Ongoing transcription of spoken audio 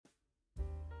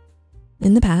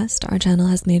In the past, our channel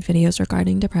has made videos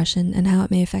regarding depression and how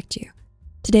it may affect you.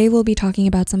 Today, we'll be talking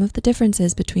about some of the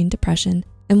differences between depression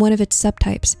and one of its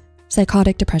subtypes,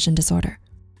 psychotic depression disorder.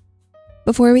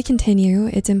 Before we continue,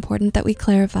 it's important that we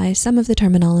clarify some of the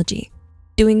terminology.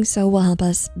 Doing so will help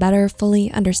us better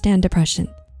fully understand depression.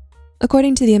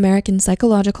 According to the American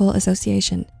Psychological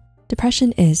Association,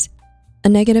 depression is a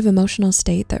negative emotional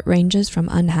state that ranges from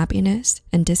unhappiness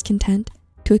and discontent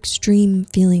to extreme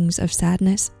feelings of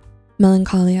sadness,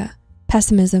 melancholia,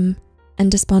 pessimism,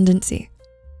 and despondency.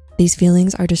 These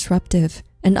feelings are disruptive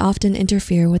and often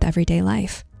interfere with everyday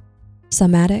life.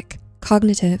 Somatic,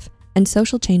 cognitive, and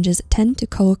social changes tend to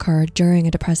co-occur during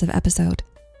a depressive episode.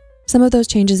 Some of those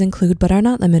changes include, but are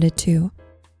not limited to,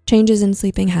 changes in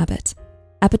sleeping habits,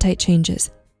 appetite changes,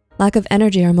 lack of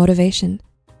energy or motivation,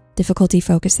 difficulty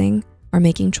focusing or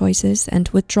making choices, and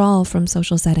withdrawal from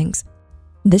social settings.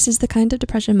 This is the kind of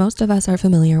depression most of us are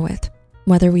familiar with,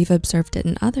 whether we've observed it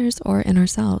in others or in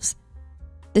ourselves.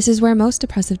 This is where most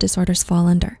depressive disorders fall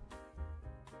under.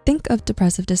 Think of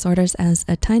depressive disorders as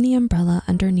a tiny umbrella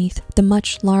underneath the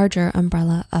much larger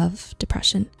umbrella of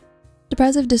depression.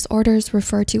 Depressive disorders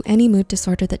refer to any mood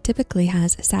disorder that typically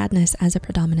has sadness as a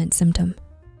predominant symptom.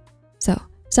 So,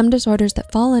 some disorders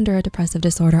that fall under a depressive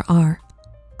disorder are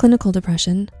clinical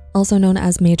depression, also known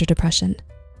as major depression,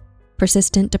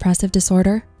 persistent depressive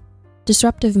disorder,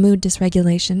 disruptive mood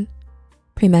dysregulation,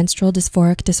 premenstrual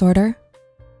dysphoric disorder,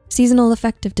 seasonal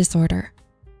affective disorder,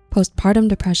 postpartum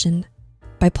depression,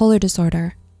 bipolar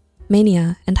disorder,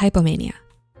 mania, and hypomania.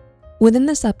 Within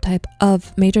the subtype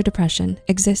of major depression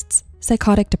exists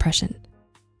psychotic depression.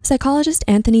 Psychologist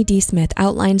Anthony D. Smith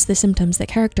outlines the symptoms that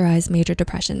characterize major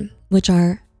depression, which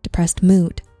are depressed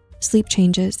mood, sleep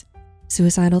changes,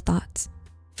 suicidal thoughts,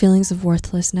 feelings of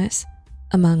worthlessness,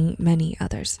 among many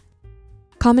others.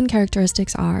 Common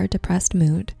characteristics are depressed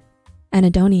mood,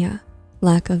 anhedonia,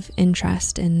 lack of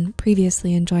interest in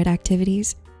previously enjoyed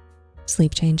activities,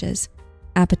 sleep changes,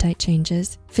 appetite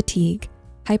changes, fatigue,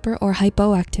 hyper or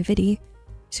hypoactivity,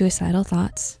 suicidal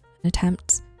thoughts and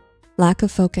attempts, lack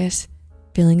of focus,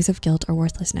 feelings of guilt or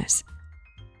worthlessness.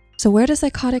 So where does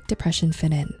psychotic depression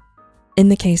fit in? In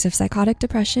the case of psychotic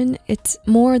depression, it's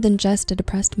more than just a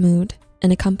depressed mood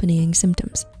and accompanying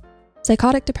symptoms.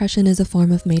 Psychotic depression is a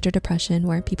form of major depression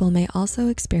where people may also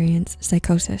experience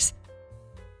psychosis.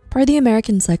 Per the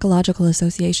American Psychological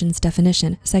Association's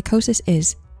definition, psychosis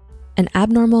is an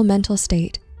abnormal mental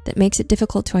state that makes it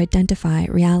difficult to identify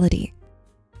reality.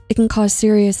 It can cause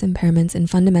serious impairments in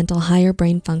fundamental higher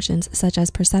brain functions such as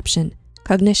perception,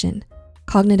 cognition,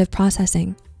 cognitive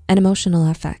processing, and emotional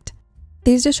affect.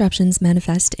 These disruptions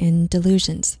manifest in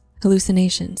delusions,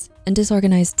 hallucinations, and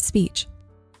disorganized speech.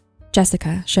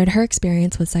 Jessica shared her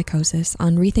experience with psychosis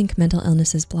on Rethink Mental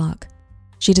Illness's blog.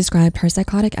 She described her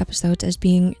psychotic episodes as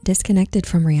being disconnected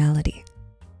from reality.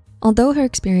 Although her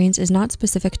experience is not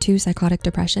specific to psychotic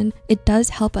depression, it does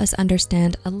help us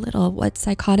understand a little what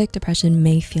psychotic depression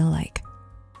may feel like.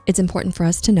 It's important for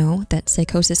us to know that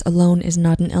psychosis alone is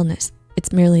not an illness,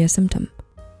 it's merely a symptom.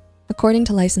 According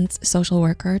to licensed social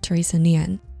worker Teresa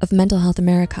Nian of Mental Health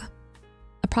America,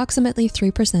 approximately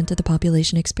 3% of the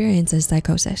population experiences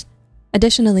psychosis.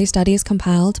 Additionally, studies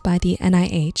compiled by the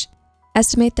NIH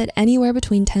estimate that anywhere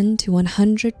between 10 to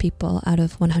 100 people out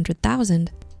of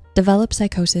 100,000 develop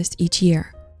psychosis each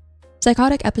year.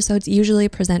 Psychotic episodes usually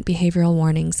present behavioral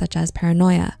warnings such as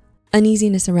paranoia,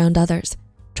 uneasiness around others,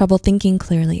 trouble thinking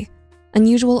clearly,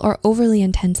 unusual or overly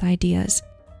intense ideas,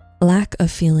 lack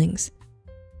of feelings,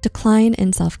 decline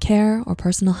in self-care or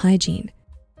personal hygiene,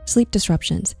 sleep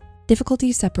disruptions,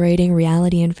 difficulty separating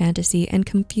reality and fantasy, and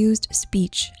confused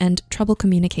speech and trouble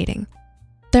communicating.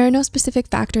 There are no specific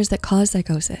factors that cause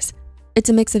psychosis. It's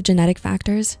a mix of genetic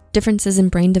factors, differences in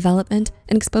brain development,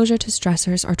 and exposure to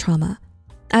stressors or trauma.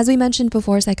 As we mentioned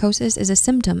before, psychosis is a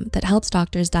symptom that helps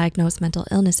doctors diagnose mental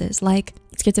illnesses like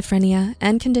schizophrenia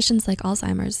and conditions like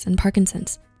Alzheimer's and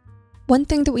Parkinson's. One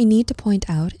thing that we need to point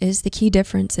out is the key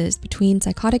differences between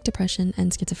psychotic depression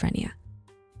and schizophrenia.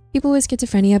 People with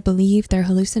schizophrenia believe their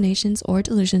hallucinations or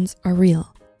delusions are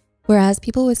real, whereas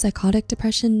people with psychotic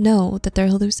depression know that their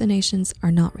hallucinations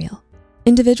are not real.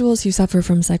 Individuals who suffer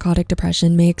from psychotic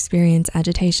depression may experience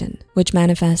agitation, which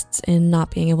manifests in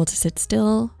not being able to sit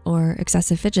still or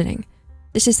excessive fidgeting.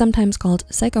 This is sometimes called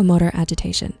psychomotor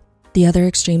agitation. The other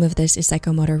extreme of this is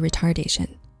psychomotor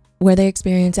retardation, where they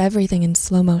experience everything in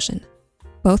slow motion,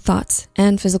 both thoughts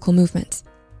and physical movements.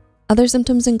 Other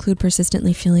symptoms include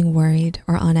persistently feeling worried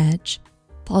or on edge,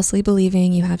 falsely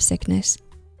believing you have sickness,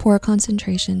 poor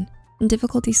concentration, and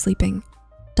difficulty sleeping.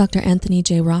 Dr. Anthony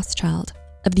J. Rothschild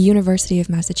of the University of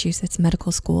Massachusetts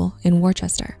Medical School in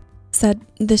Worcester said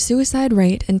the suicide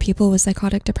rate in people with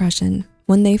psychotic depression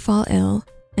when they fall ill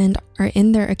and are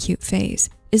in their acute phase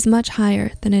is much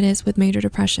higher than it is with major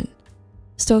depression.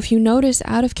 So if you notice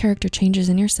out of character changes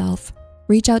in yourself,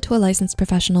 reach out to a licensed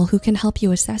professional who can help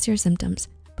you assess your symptoms,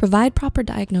 provide proper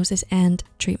diagnosis and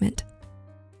treatment.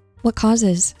 What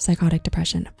causes psychotic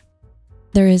depression?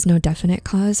 There is no definite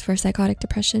cause for psychotic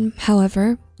depression.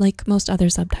 However, like most other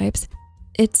subtypes,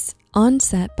 it's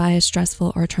onset by a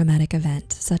stressful or traumatic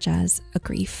event, such as a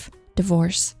grief,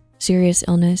 divorce, serious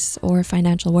illness, or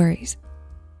financial worries.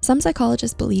 Some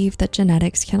psychologists believe that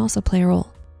genetics can also play a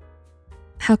role.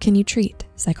 How can you treat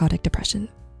psychotic depression?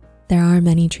 There are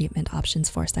many treatment options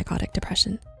for psychotic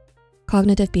depression.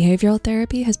 Cognitive behavioral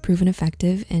therapy has proven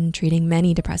effective in treating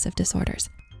many depressive disorders.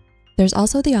 There's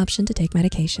also the option to take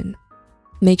medication.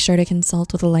 Make sure to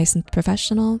consult with a licensed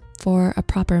professional for a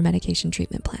proper medication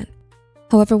treatment plan.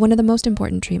 However, one of the most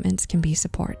important treatments can be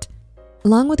support.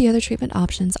 Along with the other treatment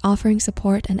options, offering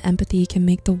support and empathy can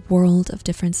make the world of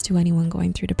difference to anyone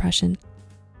going through depression.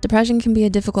 Depression can be a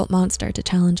difficult monster to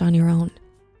challenge on your own.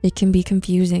 It can be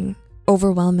confusing,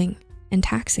 overwhelming, and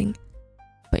taxing,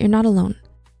 but you're not alone.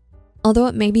 Although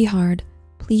it may be hard,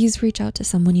 please reach out to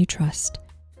someone you trust.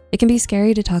 It can be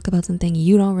scary to talk about something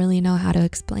you don't really know how to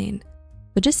explain,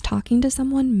 but just talking to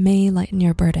someone may lighten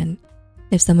your burden.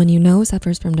 If someone you know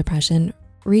suffers from depression,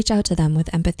 reach out to them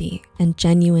with empathy and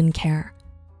genuine care.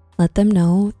 Let them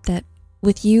know that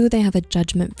with you, they have a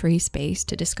judgment-free space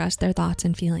to discuss their thoughts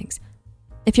and feelings.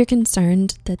 If you're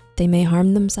concerned that they may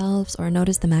harm themselves or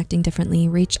notice them acting differently,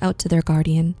 reach out to their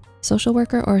guardian, social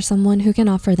worker, or someone who can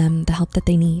offer them the help that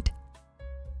they need.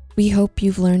 We hope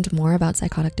you've learned more about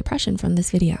psychotic depression from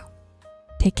this video.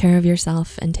 Take care of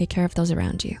yourself and take care of those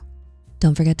around you.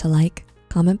 Don't forget to like,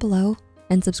 comment below,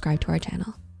 and subscribe to our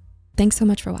channel. Thanks so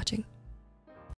much for watching.